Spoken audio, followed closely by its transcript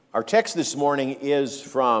Our text this morning is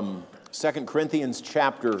from 2 Corinthians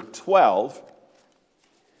chapter 12,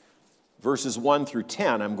 verses 1 through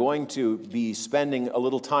 10. I'm going to be spending a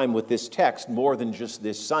little time with this text more than just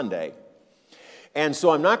this Sunday. And so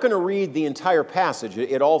I'm not going to read the entire passage.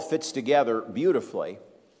 It all fits together beautifully,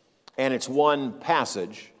 and it's one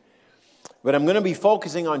passage. But I'm going to be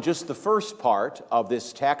focusing on just the first part of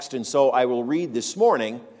this text, and so I will read this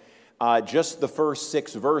morning just the first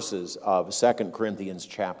 6 verses of 2 Corinthians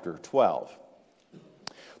chapter 12.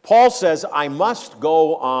 Paul says, I must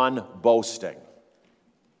go on boasting,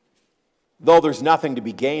 though there's nothing to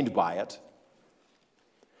be gained by it.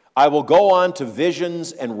 I will go on to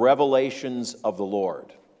visions and revelations of the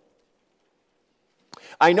Lord.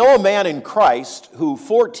 I know a man in Christ who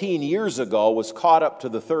 14 years ago was caught up to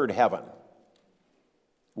the third heaven.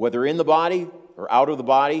 Whether in the body or out of the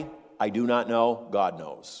body, I do not know. God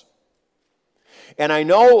knows. And I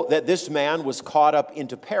know that this man was caught up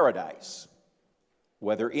into paradise.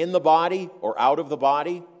 Whether in the body or out of the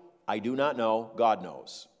body, I do not know. God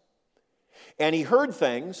knows. And he heard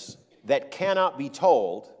things that cannot be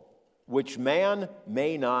told, which man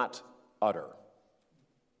may not utter.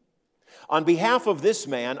 On behalf of this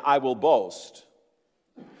man, I will boast.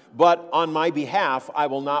 But on my behalf, I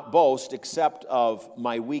will not boast except of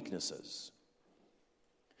my weaknesses.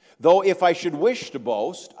 Though if I should wish to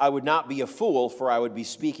boast, I would not be a fool, for I would be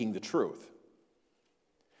speaking the truth.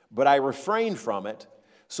 But I refrain from it,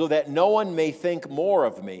 so that no one may think more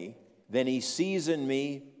of me than he sees in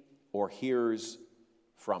me or hears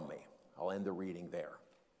from me. I'll end the reading there.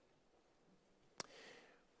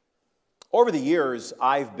 Over the years,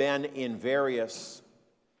 I've been in various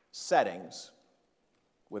settings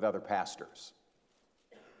with other pastors.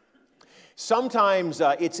 Sometimes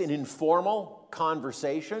it's an informal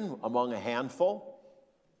conversation among a handful.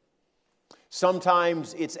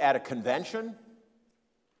 Sometimes it's at a convention.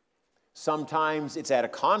 Sometimes it's at a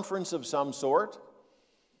conference of some sort.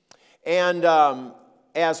 And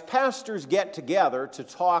as pastors get together to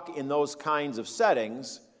talk in those kinds of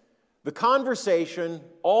settings, the conversation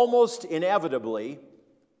almost inevitably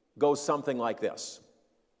goes something like this.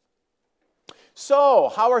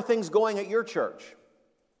 So, how are things going at your church?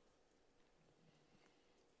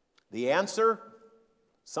 The answer,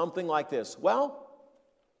 something like this. Well,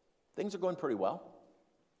 things are going pretty well.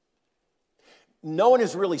 No one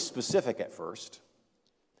is really specific at first.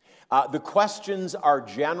 The questions are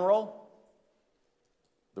general.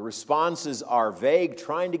 The responses are vague,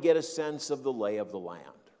 trying to get a sense of the lay of the land.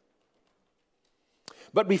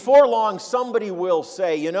 But before long, somebody will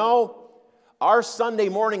say, you know, our Sunday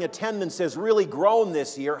morning attendance has really grown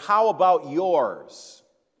this year. How about yours?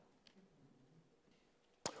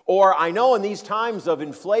 Or I know in these times of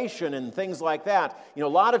inflation and things like that, a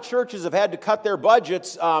lot of churches have had to cut their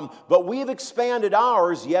budgets, but we've expanded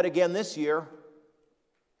ours yet again this year.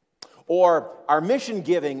 Or our mission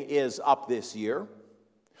giving is up this year.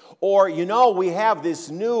 Or, we have this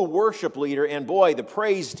new worship leader, and boy, the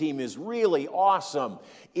praise team is really awesome.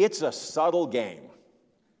 It's a subtle game.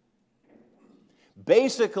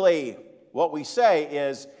 Basically, what we say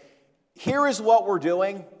is, here is what we're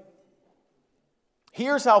doing.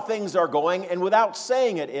 Here's how things are going. And without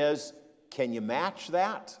saying it is, can you match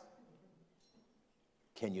that?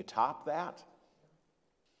 Can you top that?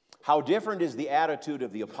 How different is the attitude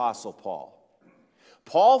of the Apostle Paul?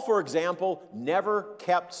 Paul, for example, never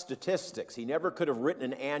kept statistics. He never could have written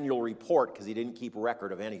an annual report because he didn't keep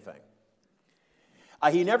record of anything.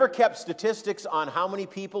 He never kept statistics on how many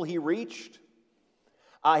people he reached.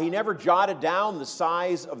 He never jotted down the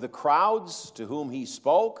size of the crowds to whom he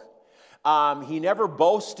spoke. He never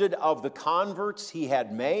boasted of the converts he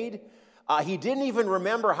had made. He didn't even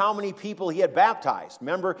remember how many people he had baptized.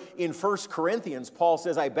 Remember in 1 Corinthians, Paul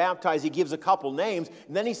says, I baptize. He gives a couple names.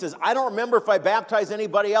 And then he says, I don't remember if I baptize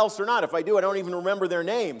anybody else or not. If I do, I don't even remember their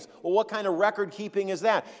names. Well, what kind of record keeping is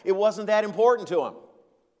that? It wasn't that important to him.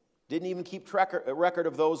 Didn't even keep a record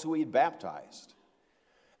of those who he had baptized.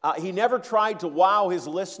 He never tried to wow his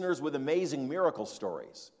listeners with amazing miracle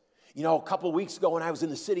stories. A couple of weeks ago when I was in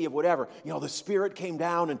the city of whatever, the Spirit came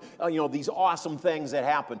down and, these awesome things that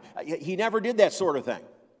happened. He never did that sort of thing.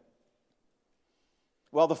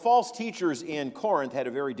 Well, the false teachers in Corinth had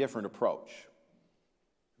a very different approach,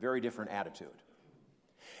 very different attitude.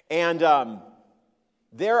 And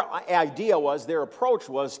their approach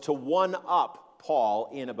was to one-up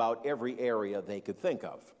Paul in about every area they could think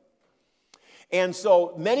of. And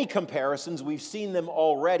so many comparisons, we've seen them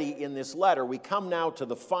already in this letter. We come now to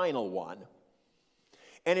the final one.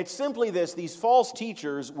 And it's simply this: these false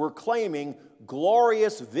teachers were claiming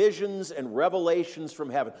glorious visions and revelations from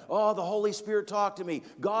heaven. Oh, the Holy Spirit talked to me.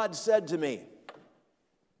 God said to me.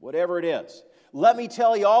 Whatever it is. Let me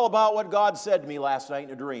tell you all about what God said to me last night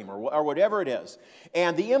in a dream, or whatever it is.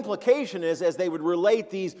 And the implication is, as they would relate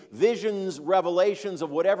these visions, revelations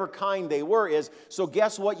of whatever kind they were, is, so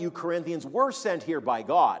guess what, you Corinthians? We're sent here by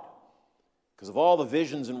God because of all the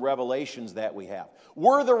visions and revelations that we have.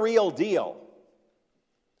 We're the real deal.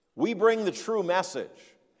 We bring the true message.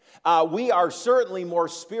 We are certainly more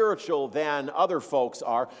spiritual than other folks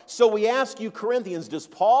are. So we ask you, Corinthians, does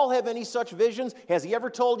Paul have any such visions? Has he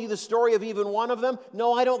ever told you the story of even one of them?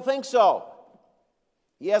 No, I don't think so.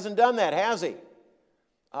 He hasn't done that, has he?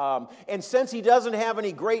 And since he doesn't have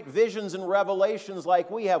any great visions and revelations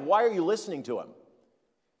like we have, why are you listening to him?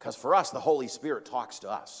 Because for us, the Holy Spirit talks to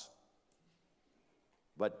us.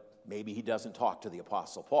 But maybe he doesn't talk to the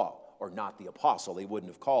Apostle Paul. Or not the apostle. They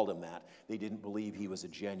wouldn't have called him that. They didn't believe he was a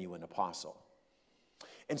genuine apostle.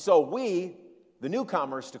 And so we, the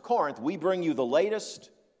newcomers to Corinth, we bring you the latest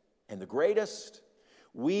and the greatest.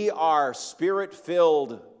 We are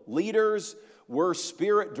spirit-filled leaders. We're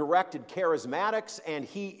spirit-directed charismatics, and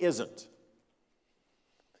he isn't.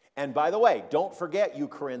 And by the way, don't forget, you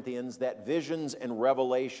Corinthians, that visions and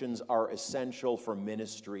revelations are essential for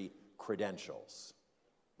ministry credentials.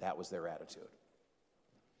 That was their attitude.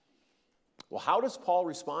 Well, how does Paul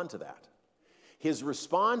respond to that? His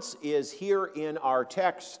response is here in our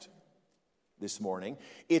text this morning.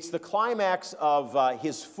 It's the climax of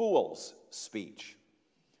his fool's speech.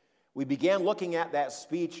 We began looking at that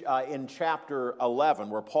speech in chapter 11,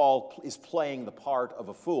 where Paul is playing the part of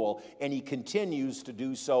a fool, and he continues to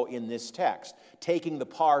do so in this text, taking the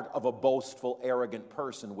part of a boastful, arrogant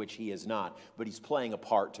person, which he is not, but he's playing a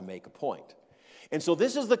part to make a point. And so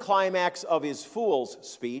this is the climax of his fool's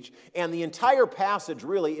speech, and the entire passage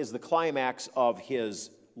really is the climax of his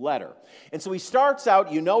letter. And so he starts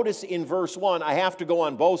out, you notice in verse 1, I have to go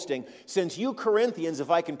on boasting, since you Corinthians, if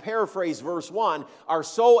I can paraphrase verse 1, are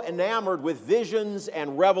so enamored with visions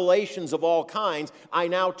and revelations of all kinds, I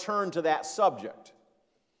now turn to that subject.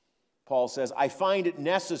 Paul says, I find it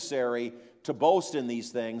necessary to boast in these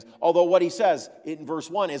things, although what he says in verse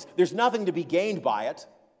 1 is, there's nothing to be gained by it.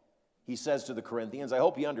 He says to the Corinthians, I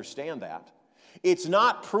hope you understand that. It's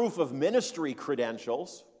not proof of ministry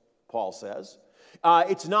credentials, Paul says.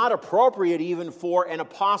 It's not appropriate even for an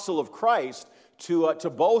apostle of Christ to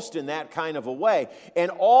boast in that kind of a way. And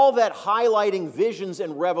all that highlighting visions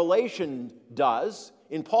and revelation does,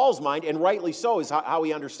 in Paul's mind, and rightly so is how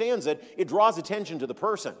he understands it, it draws attention to the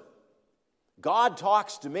person. God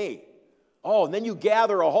talks to me. Oh, and then you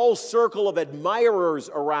gather a whole circle of admirers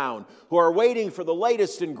around who are waiting for the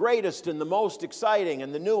latest and greatest and the most exciting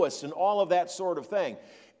and the newest and all of that sort of thing.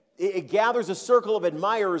 It gathers a circle of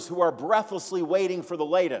admirers who are breathlessly waiting for the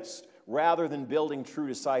latest rather than building true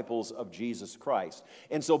disciples of Jesus Christ.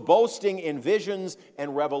 And so boasting in visions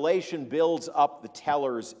and revelation builds up the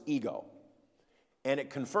teller's ego. And it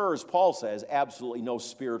confers, Paul says, absolutely no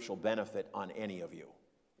spiritual benefit on any of you,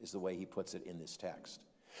 is the way he puts it in this text.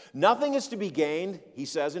 Nothing is to be gained, he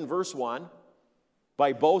says in verse 1,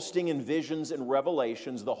 by boasting in visions and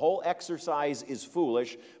revelations. The whole exercise is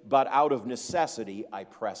foolish, but out of necessity I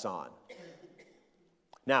press on.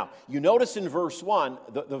 Now, you notice in verse 1,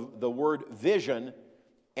 the word vision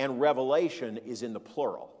and revelation is in the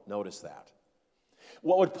plural. Notice that.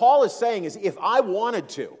 What Paul is saying is, if I wanted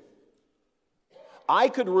to, I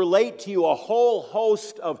could relate to you a whole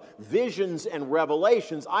host of visions and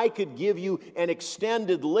revelations. I could give you an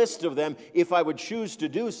extended list of them if I would choose to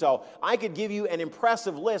do so. I could give you an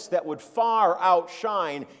impressive list that would far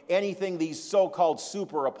outshine anything these so-called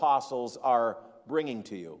super apostles are bringing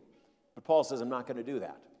to you. But Paul says, I'm not going to do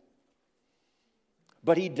that.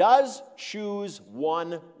 But he does choose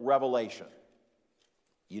one revelation.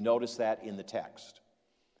 You notice that in the text.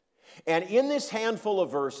 And in this handful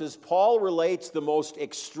of verses, Paul relates the most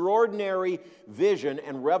extraordinary vision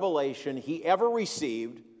and revelation he ever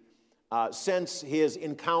received since his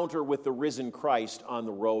encounter with the risen Christ on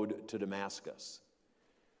the road to Damascus.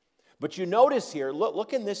 But you notice here,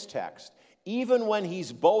 look in this text, even when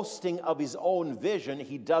he's boasting of his own vision,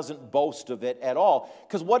 he doesn't boast of it at all.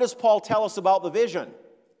 Because what does Paul tell us about the vision?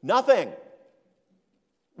 Nothing.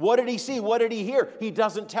 What did he see? What did he hear? He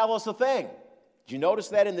doesn't tell us a thing. Did you notice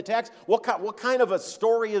that in the text? What kind of a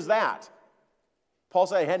story is that? Paul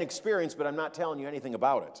said, I had an experience, but I'm not telling you anything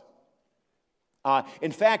about it.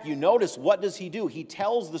 In fact, you notice, what does he do? He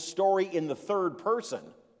tells the story in the third person.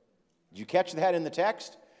 Did you catch that in the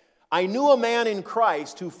text? I knew a man in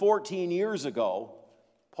Christ who 14 years ago,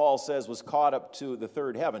 Paul says, was caught up to the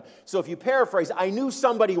third heaven. So if you paraphrase, I knew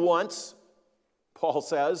somebody once, Paul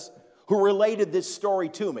says, who related this story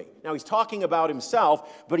to me. Now, he's talking about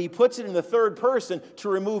himself, but he puts it in the third person to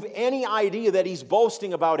remove any idea that he's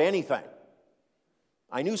boasting about anything.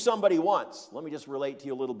 I knew somebody once. Let me just relate to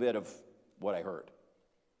you a little bit of what I heard.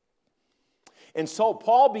 And so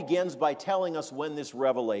Paul begins by telling us when this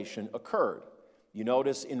revelation occurred. You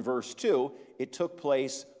notice in verse 2, it took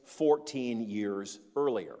place 14 years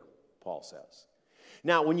earlier, Paul says.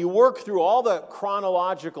 Now, when you work through all the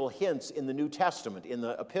chronological hints in the New Testament, in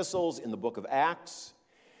the epistles, in the book of Acts,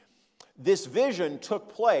 this vision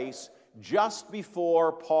took place just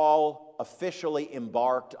before Paul officially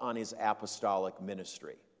embarked on his apostolic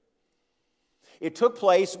ministry. It took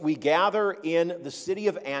place, we gather, in the city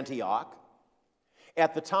of Antioch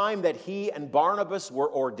at the time that he and Barnabas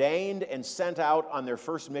were ordained and sent out on their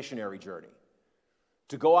first missionary journey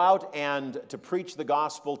to go out and to preach the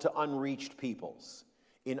gospel to unreached peoples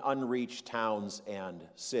in unreached towns and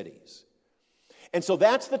cities. And so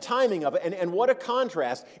that's the timing of it. And what a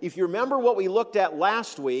contrast. If you remember what we looked at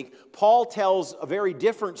last week, Paul tells a very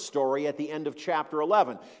different story at the end of chapter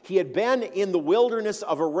 11. He had been in the wilderness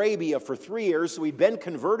of Arabia for 3 years, so he'd been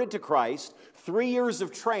converted to Christ, 3 years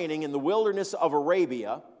of training in the wilderness of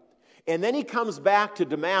Arabia. And then he comes back to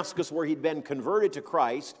Damascus where he'd been converted to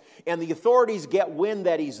Christ, and the authorities get wind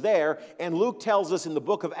that he's there, and Luke tells us in the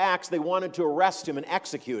book of Acts they wanted to arrest him and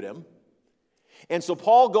execute him. And so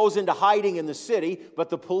Paul goes into hiding in the city, but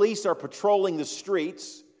the police are patrolling the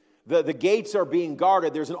streets. The gates are being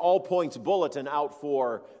guarded. There's an all-points bulletin out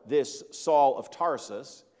for this Saul of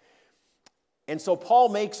Tarsus. And so Paul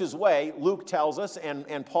makes his way, Luke tells us,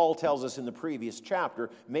 and Paul tells us in the previous chapter,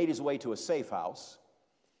 made his way to a safe house,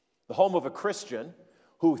 the home of a Christian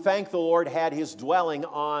who, thank the Lord, had his dwelling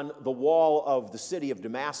on the wall of the city of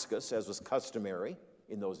Damascus, as was customary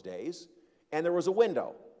in those days. And there was a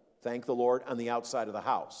window, thank the Lord, on the outside of the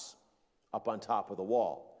house, up on top of the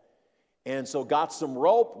wall. And so got some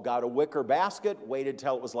rope, got a wicker basket, waited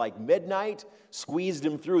till it was like midnight, squeezed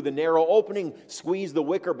him through the narrow opening, squeezed the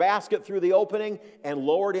wicker basket through the opening, and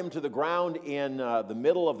lowered him to the ground in the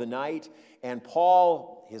middle of the night. And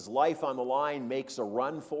Paul, his life on the line, makes a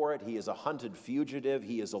run for it. He is a hunted fugitive.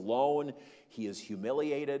 He is alone. He is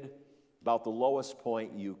humiliated, about the lowest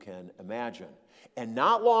point you can imagine. And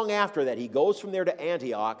not long after that, he goes from there to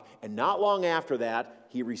Antioch, and not long after that,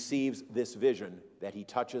 he receives this vision that he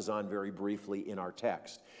touches on very briefly in our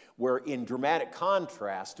text, where in dramatic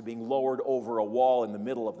contrast to being lowered over a wall in the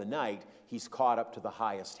middle of the night, he's caught up to the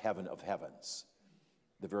highest heaven of heavens,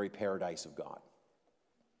 the very paradise of God.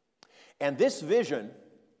 And this vision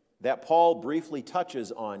that Paul briefly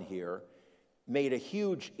touches on here made a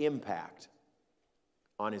huge impact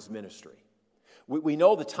on his ministry. We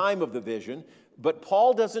know the time of the vision, but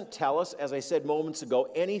Paul doesn't tell us, as I said moments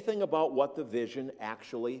ago, anything about what the vision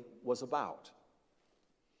actually was about.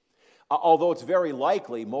 Although it's very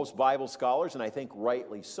likely, most Bible scholars, and I think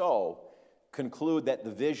rightly so, conclude that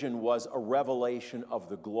the vision was a revelation of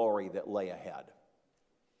the glory that lay ahead.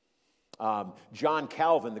 John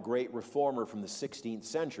Calvin, the great reformer from the 16th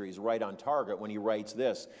century, is right on target when he writes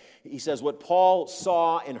this. He says, what Paul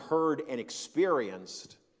saw and heard and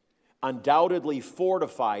experienced undoubtedly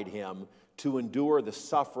fortified him to endure the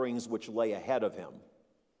sufferings which lay ahead of him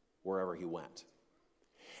wherever he went.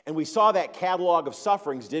 And we saw that catalog of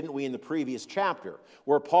sufferings, didn't we, in the previous chapter,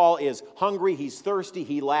 where Paul is hungry, he's thirsty,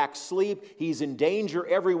 he lacks sleep, he's in danger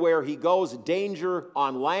everywhere he goes, danger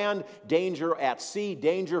on land, danger at sea,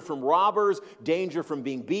 danger from robbers, danger from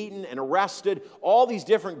being beaten and arrested, all these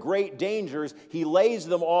different great dangers. He lays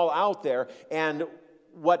them all out there, and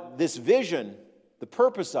what this vision, the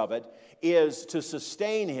purpose of it, is to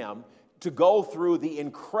sustain him to go through the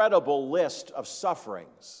incredible list of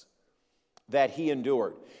sufferings that he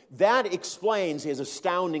endured. That explains his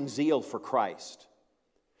astounding zeal for Christ.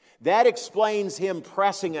 That explains him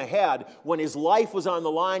pressing ahead when his life was on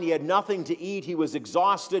the line. He had nothing to eat. He was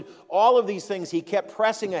exhausted. All of these things, he kept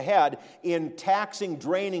pressing ahead in taxing,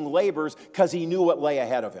 draining labors because he knew what lay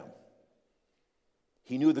ahead of him.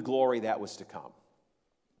 He knew the glory that was to come.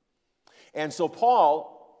 And so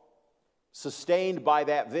Paul, sustained by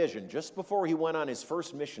that vision, just before he went on his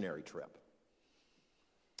first missionary trip,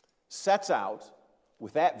 sets out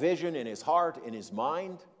with that vision in his heart, in his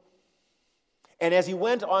mind. And as he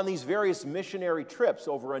went on these various missionary trips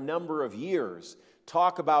over a number of years,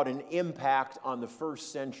 talk about an impact on the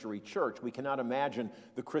first century church. We cannot imagine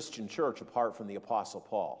the Christian church apart from the Apostle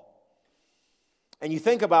Paul. And you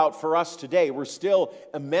think about, for us today, we're still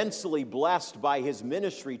immensely blessed by his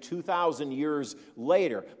ministry 2,000 years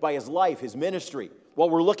later, by his life, his ministry. While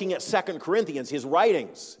we're looking at 2 Corinthians, his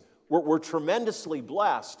writings, we're tremendously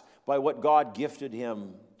blessed by what God gifted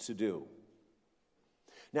him to do.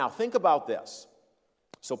 Now, think about this.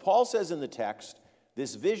 So Paul says in the text,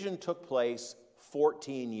 this vision took place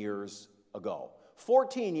 14 years ago.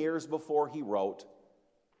 14 years before he wrote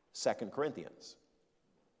 2 Corinthians.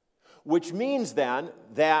 Which means then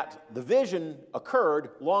that the vision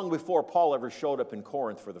occurred long before Paul ever showed up in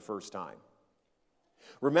Corinth for the first time.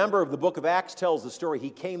 Remember, the book of Acts tells the story. He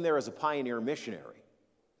came there as a pioneer missionary.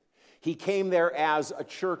 He came there as a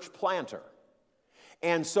church planter.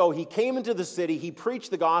 And so he came into the city, he preached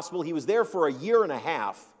the gospel, he was there for a year and a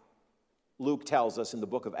half, Luke tells us in the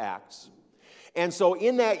book of Acts. And so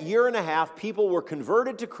in that year and a half, people were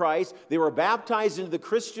converted to Christ, they were baptized into the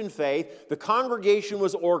Christian faith, the congregation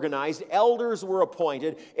was organized, elders were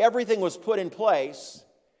appointed, everything was put in place,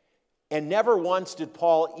 and never once did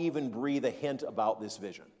Paul even breathe a hint about this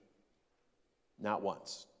vision. Not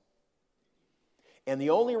once. And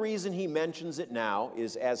the only reason he mentions it now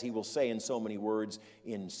is, as he will say in so many words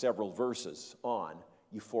in several verses on,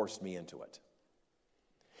 you forced me into it.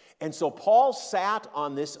 And so Paul sat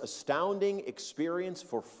on this astounding experience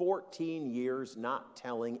for 14 years, not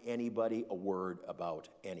telling anybody a word about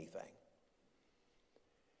anything.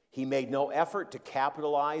 He made no effort to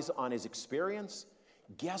capitalize on his experience.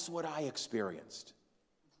 Guess what I experienced?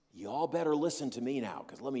 You all better listen to me now,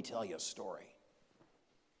 because let me tell you a story.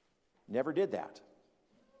 Never did that.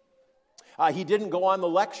 He didn't go on the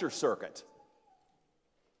lecture circuit,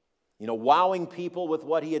 wowing people with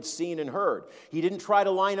what he had seen and heard. He didn't try to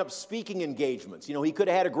line up speaking engagements. He could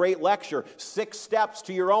have had a great lecture, 6 steps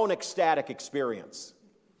to your own ecstatic experience.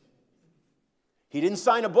 He didn't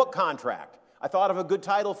sign a book contract. I thought of a good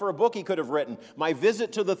title for a book he could have written, My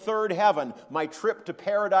Visit to the Third Heaven, My Trip to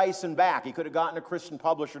Paradise and Back. He could have gotten a Christian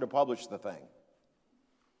publisher to publish the thing.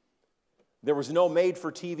 There was no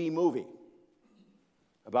made-for-TV movie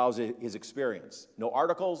about his experience. No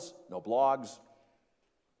articles, no blogs,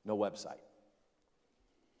 no website.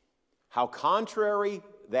 How contrary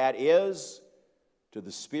that is to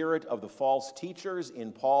the spirit of the false teachers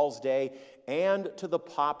in Paul's day and to the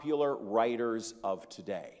popular writers of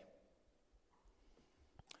today.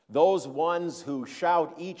 Those ones who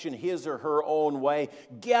shout each in his or her own way,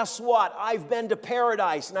 guess what? I've been to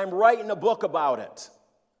paradise and I'm writing a book about it.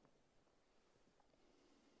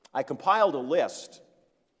 I compiled a list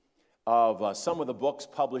of some of the books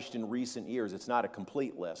published in recent years. It's not a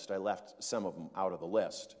complete list. I left some of them out of the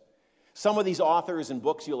list. Some of these authors and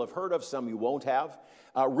books you'll have heard of, some you won't have.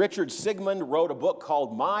 Richard Sigmund wrote a book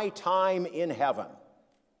called My Time in Heaven.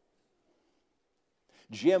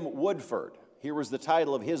 Jim Woodford, here was the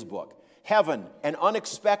title of his book, Heaven, An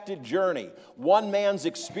Unexpected Journey, One Man's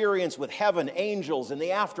Experience with Heaven, Angels, and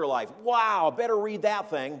the Afterlife. Wow, better read that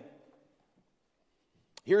thing.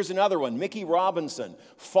 Here's another one, Mickey Robinson,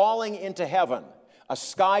 Falling into Heaven, a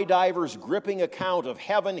skydiver's gripping account of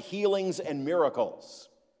heaven, healings, and miracles.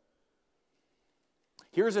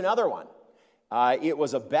 Here's another one. It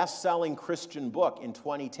was a best-selling Christian book in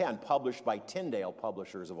 2010, published by Tyndale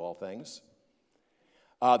Publishers, of all things.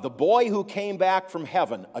 The Boy Who Came Back from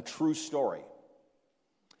Heaven, a True Story.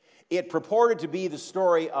 It purported to be the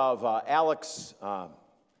story of Alex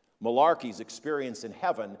Malarkey's experience in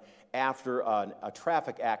heaven after a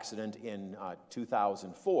traffic accident in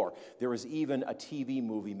 2004. There was even a TV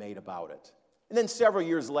movie made about it. And then several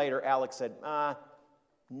years later, Alex said,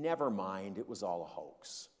 never mind, it was all a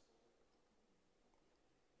hoax.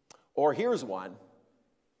 Or here's one,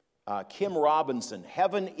 Kim Robinson,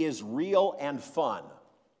 Heaven is Real and Fun.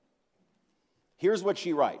 Here's what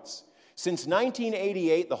she writes. Since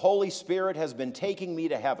 1988, the Holy Spirit has been taking me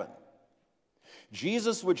to heaven.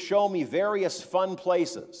 Jesus would show me various fun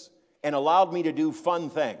places and allowed me to do fun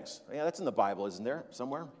things. Yeah, that's in the Bible, isn't there?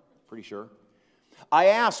 Somewhere? Pretty sure. I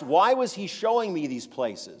asked, why was he showing me these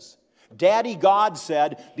places? Daddy God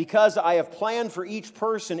said, because I have planned for each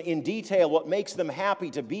person in detail what makes them happy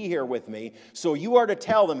to be here with me, so you are to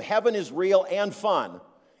tell them heaven is real and fun,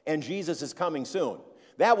 and Jesus is coming soon.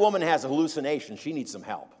 That woman has a hallucination. She needs some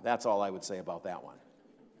help. That's all I would say about that one.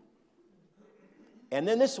 And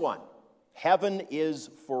then this one, Heaven is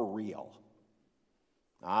for Real.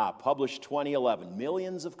 Published 2011.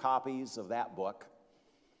 Millions of copies of that book.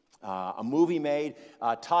 A movie made.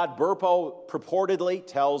 Todd Burpo purportedly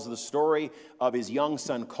tells the story of his young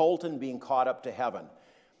son Colton being caught up to heaven.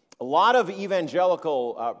 A lot of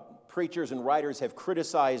evangelical preachers and writers have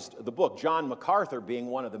criticized the book, John MacArthur being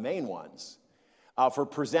one of the main ones, for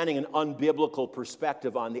presenting an unbiblical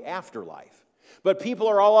perspective on the afterlife. But people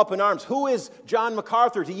are all up in arms. Who is John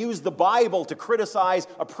MacArthur to use the Bible to criticize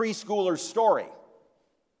a preschooler's story?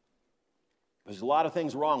 There's a lot of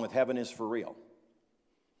things wrong with Heaven is for Real.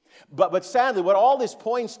 But sadly, what all this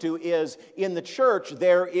points to is in the church,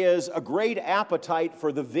 there is a great appetite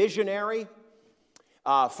for the visionary,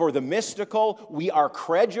 for the mystical. We are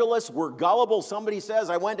credulous. We're gullible. Somebody says,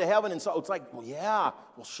 I went to heaven, and so it's like, well, yeah,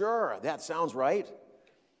 well, sure, that sounds right.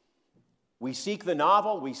 We seek the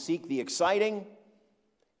novel. We seek the exciting.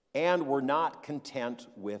 And we're not content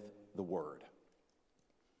with the Word.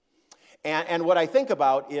 And what I think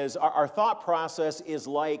about is our thought process is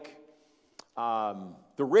like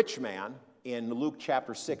the rich man in Luke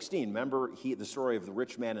chapter 16. Remember the story of the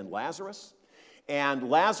rich man and Lazarus? And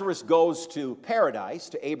Lazarus goes to paradise,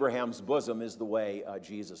 to Abraham's bosom is the way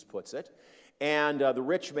Jesus puts it. And the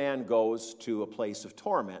rich man goes to a place of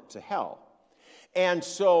torment, to hell. And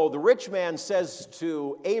so the rich man says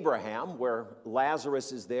to Abraham, where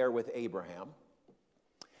Lazarus is there with Abraham,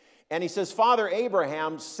 and he says, Father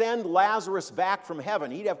Abraham, send Lazarus back from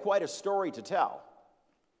heaven. He'd have quite a story to tell.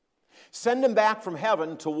 Send him back from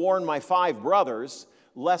heaven to warn my 5 brothers,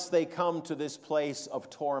 lest they come to this place of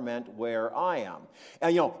torment where I am.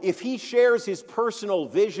 And if he shares his personal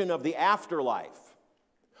vision of the afterlife,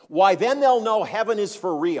 why then they'll know heaven is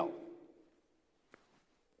for real.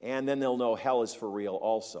 And then they'll know hell is for real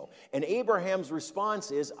also. And Abraham's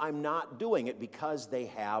response is, I'm not doing it because they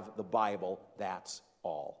have the Bible. That's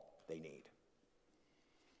all they need.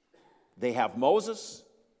 They have Moses.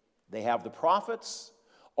 They have the prophets.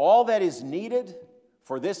 All that is needed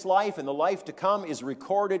for this life and the life to come is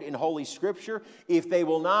recorded in Holy Scripture. If they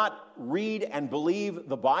will not read and believe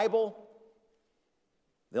the Bible,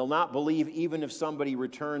 they'll not believe even if somebody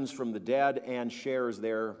returns from the dead and shares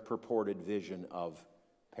their purported vision of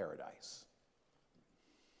paradise.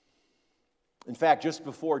 In fact, just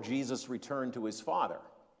before Jesus returned to his Father,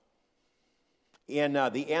 in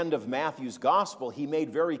the end of Matthew's Gospel, he made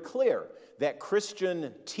very clear that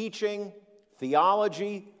Christian teaching,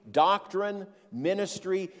 theology, doctrine,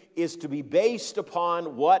 ministry is to be based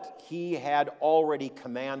upon what he had already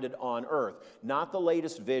commanded on earth, not the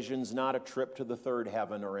latest visions, not a trip to the third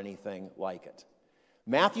heaven or anything like it.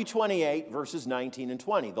 Matthew 28, verses 19 and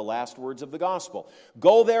 20, the last words of the gospel.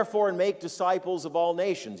 Go therefore and make disciples of all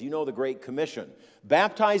nations. You know the Great Commission.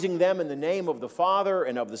 Baptizing them in the name of the Father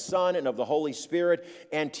and of the Son and of the Holy Spirit,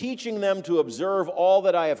 and teaching them to observe all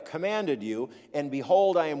that I have commanded you. And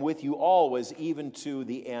behold, I am with you always, even to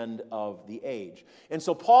the end of the age. And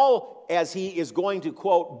so Paul, as he is going to,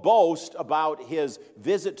 quote, boast about his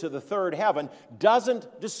visit to the third heaven,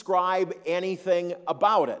 doesn't describe anything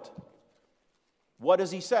about it. What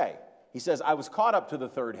does he say? He says, I was caught up to the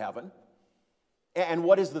third heaven. And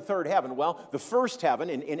what is the third heaven? Well, the first heaven,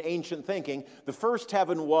 in ancient thinking, the first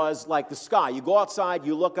heaven was like the sky. You go outside,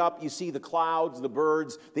 you look up, you see the clouds, the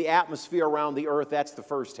birds, the atmosphere around the earth. That's the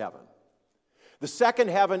first heaven. The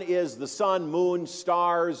second heaven is the sun, moon,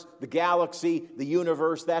 stars, the galaxy, the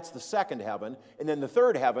universe. That's the second heaven. And then the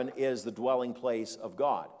third heaven is the dwelling place of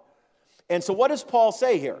God. And so what does Paul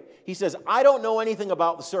say here? He says, I don't know anything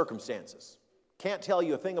about the circumstances. Can't tell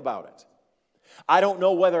you a thing about it. I don't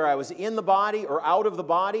know whether I was in the body or out of the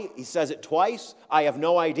body. He says it twice. I have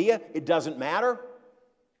no idea. It doesn't matter.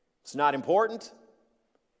 It's not important.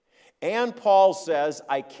 And Paul says,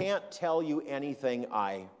 I can't tell you anything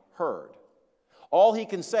I heard. All he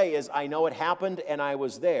can say is, I know it happened and I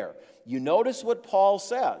was there. You notice what Paul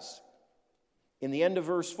says in the end of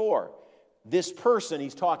verse 4. This person,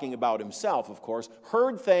 he's talking about himself, of course,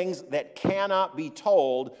 heard things that cannot be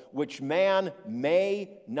told, which man may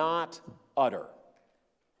not utter.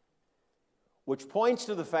 Which points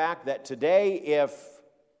to the fact that today, if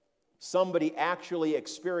somebody actually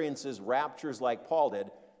experiences raptures like Paul did,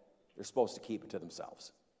 they're supposed to keep it to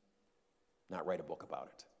themselves, not write a book about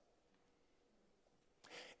it.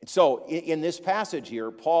 And so, in this passage here,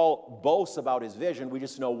 Paul boasts about his vision. We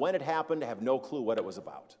just know when it happened, have no clue what it was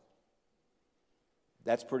about.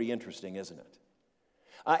 That's pretty interesting, isn't it?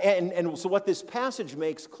 And so what this passage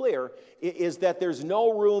makes clear is that there's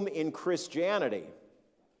no room in Christianity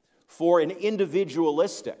for an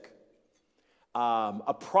individualistic,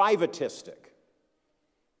 a privatistic,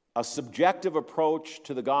 a subjective approach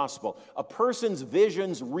to the gospel. A person's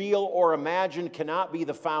visions, real or imagined, cannot be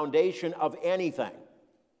the foundation of anything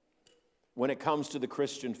when it comes to the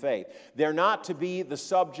Christian faith. They're not to be the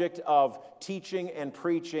subject of teaching and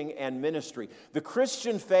preaching and ministry. The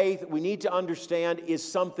Christian faith, we need to understand, is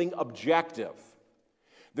something objective.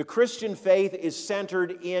 The Christian faith is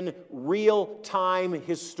centered in real-time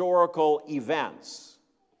historical events.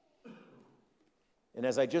 And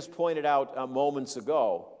as I just pointed out moments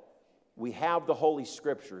ago, we have the Holy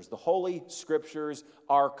Scriptures. The Holy Scriptures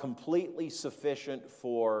are completely sufficient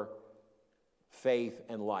for faith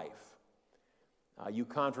and life. You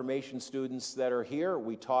confirmation students that are here,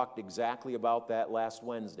 we talked exactly about that last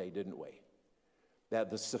Wednesday, didn't we?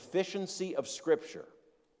 That the sufficiency of Scripture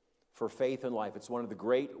for faith and life, it's one of the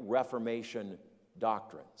great Reformation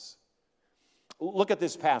doctrines. Look at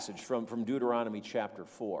this passage from Deuteronomy chapter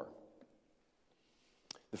 4.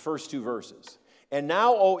 The first 2 verses. And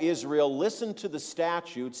now, O Israel, listen to the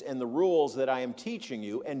statutes and the rules that I am teaching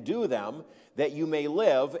you, and do them, that you may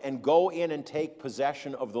live and go in and take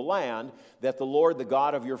possession of the land that the Lord, the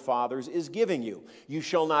God of your fathers, is giving you. You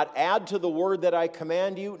shall not add to the word that I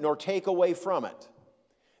command you, nor take away from it,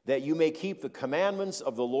 that you may keep the commandments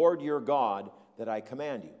of the Lord your God that I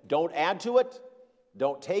command you. Don't add to it.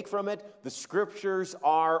 Don't take from it. The Scriptures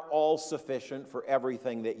are all sufficient for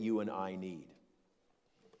everything that you and I need.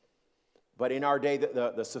 But in our day,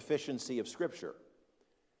 the sufficiency of Scripture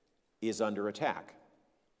is under attack.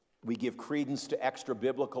 We give credence to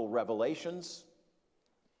extra-biblical revelations.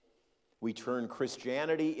 We turn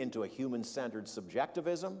Christianity into a human-centered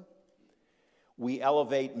subjectivism. We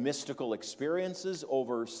elevate mystical experiences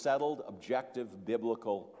over settled, objective,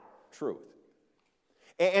 biblical truth.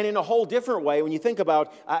 And in a whole different way, when you think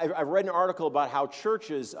about, I've read an article about how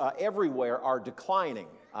churches everywhere are declining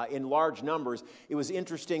in large numbers. It was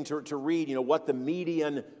interesting to read, what the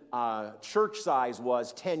median church size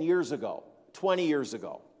was 10 years ago, 20 years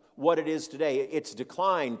ago, what it is today. It's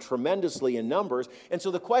declined tremendously in numbers. And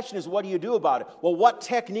so the question is, what do you do about it? Well, what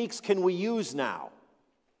techniques can we use now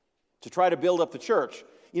to try to build up the church?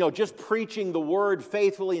 Just preaching the word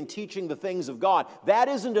faithfully and teaching the things of God, that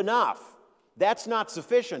isn't enough. That's not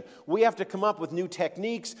sufficient. We have to come up with new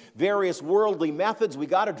techniques, various worldly methods. We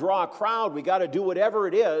got to draw a crowd. We got to do whatever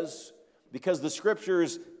it is, because the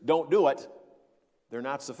Scriptures don't do it. They're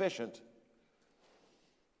not sufficient.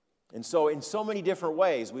 And so in so many different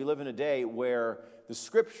ways, we live in a day where the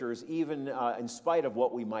Scriptures, even in spite of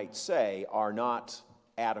what we might say, are not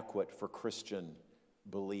adequate for Christian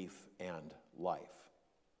belief and life.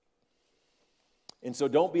 And so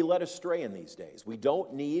don't be led astray in these days. We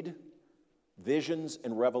don't need visions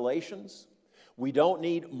and revelations. We don't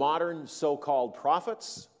need modern so-called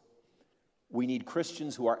prophets. We need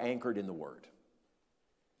Christians who are anchored in the Word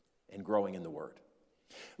and growing in the Word.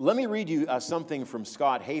 Let me read you something from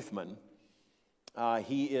Scott Hafeman.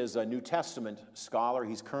 He is a New Testament scholar.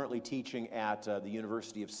 He's currently teaching at the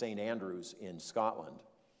University of St. Andrews in Scotland.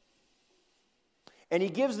 And he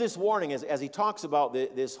gives this warning as he talks about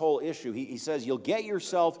this whole issue. He says, you'll get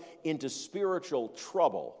yourself into spiritual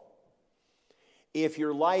trouble if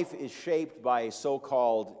your life is shaped by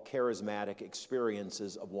so-called charismatic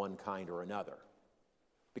experiences of one kind or another.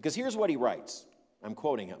 Because here's what he writes. I'm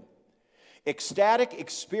quoting him. Ecstatic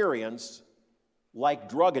experience, like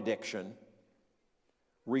drug addiction,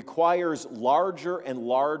 requires larger and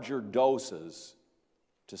larger doses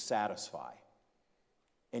to satisfy.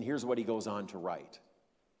 And here's what he goes on to write.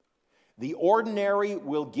 The ordinary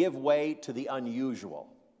will give way to the unusual.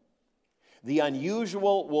 The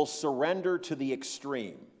unusual will surrender to the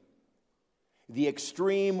extreme. The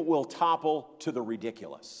extreme will topple to the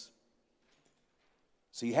ridiculous.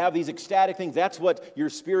 So you have these ecstatic things. That's what your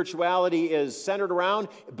spirituality is centered around.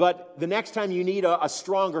 But the next time you need a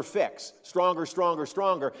stronger fix. Stronger, stronger,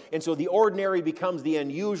 stronger. And so the ordinary becomes the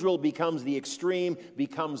unusual, becomes the extreme,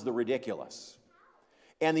 becomes the ridiculous.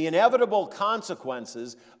 And the inevitable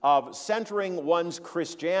consequences of centering one's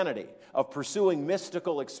Christianity, of pursuing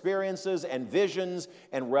mystical experiences and visions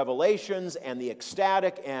and revelations and the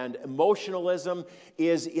ecstatic and emotionalism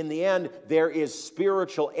is, in the end, there is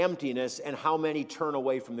spiritual emptiness, and how many turn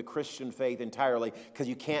away from the Christian faith entirely because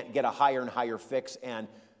you can't get a higher and higher fix, and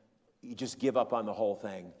you just give up on the whole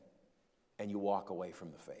thing and you walk away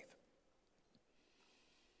from the faith.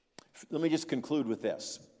 Let me just conclude with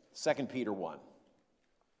this. 2 Peter 1.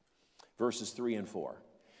 Verses 3 and 4.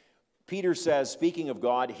 Peter says, speaking of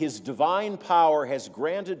God, His divine power has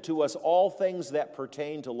granted to us all things that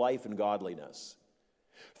pertain to life and godliness,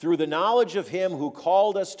 through the knowledge of Him who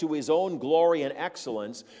called us to His own glory and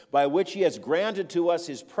excellence, by which He has granted to us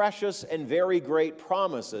His precious and very great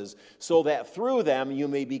promises, so that through them you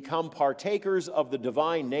may become partakers of the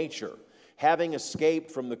divine nature, having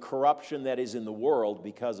escaped from the corruption that is in the world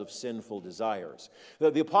because of sinful desires.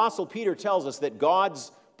 The Apostle Peter tells us that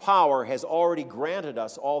God's power has already granted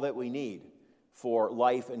us all that we need for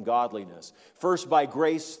life and godliness. First, by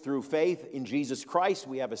grace through faith in Jesus Christ,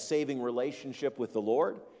 we have a saving relationship with the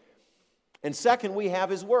Lord. And second, we have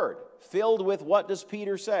His Word, filled with, what does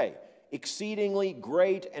Peter say? Exceedingly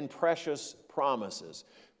great and precious promises.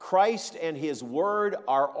 Christ and His Word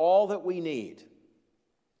are all that we need.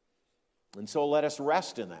 And so let us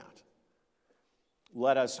rest in that.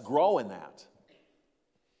 Let us grow in that.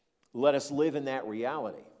 Let us live in that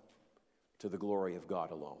reality to the glory of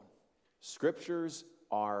God alone. Scriptures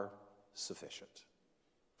are sufficient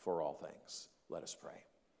for all things. Let us pray.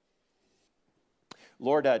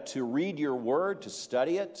 Lord, to read your word, to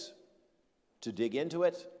study it, to dig into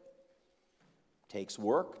it, takes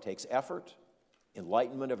work, takes effort,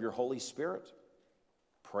 enlightenment of your Holy Spirit,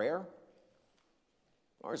 prayer.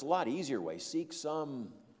 There's a lot easier way. Seek some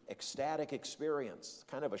ecstatic experience,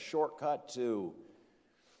 kind of a shortcut to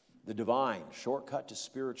the divine, shortcut to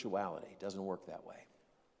spirituality. It doesn't work that way.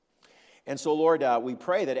 And so, Lord, we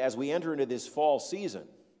pray that as we enter into this fall season,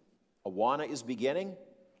 Awana is beginning,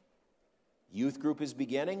 youth group is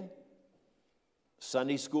beginning,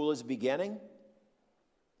 Sunday school is beginning,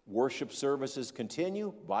 worship services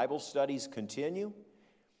continue, Bible studies continue.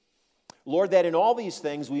 Lord, that in all these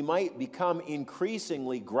things we might become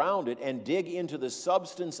increasingly grounded and dig into the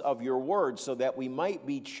substance of your word so that we might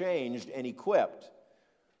be changed and equipped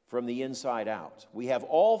from the inside out. We have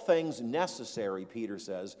all things necessary, Peter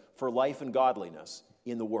says, for life and godliness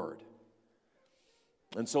in the word.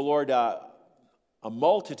 And so, Lord, a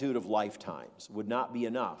multitude of lifetimes would not be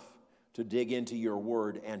enough to dig into your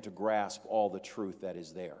word and to grasp all the truth that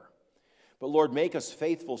is there. But Lord, make us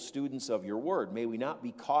faithful students of your word. May we not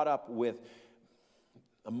be caught up with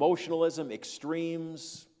emotionalism,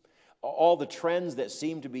 extremes, all the trends that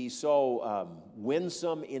seem to be so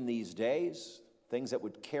winsome in these days, things that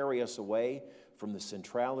would carry us away from the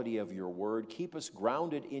centrality of your word. Keep us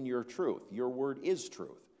grounded in your truth. Your word is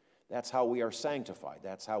truth. That's how we are sanctified.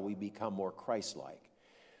 That's how we become more Christ-like.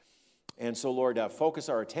 And so, Lord, focus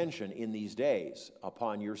our attention in these days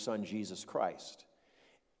upon your Son, Jesus Christ,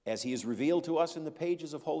 as he is revealed to us in the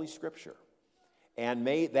pages of Holy Scripture. And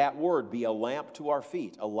may that word be a lamp to our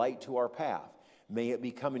feet, a light to our path. May it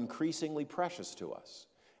become increasingly precious to us.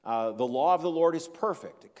 The law of the Lord is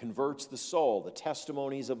perfect. It converts the soul. The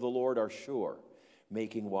testimonies of the Lord are sure,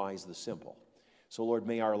 making wise the simple. So, Lord,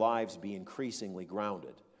 may our lives be increasingly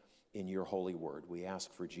grounded in your holy word. We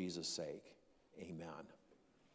ask for Jesus' sake. Amen.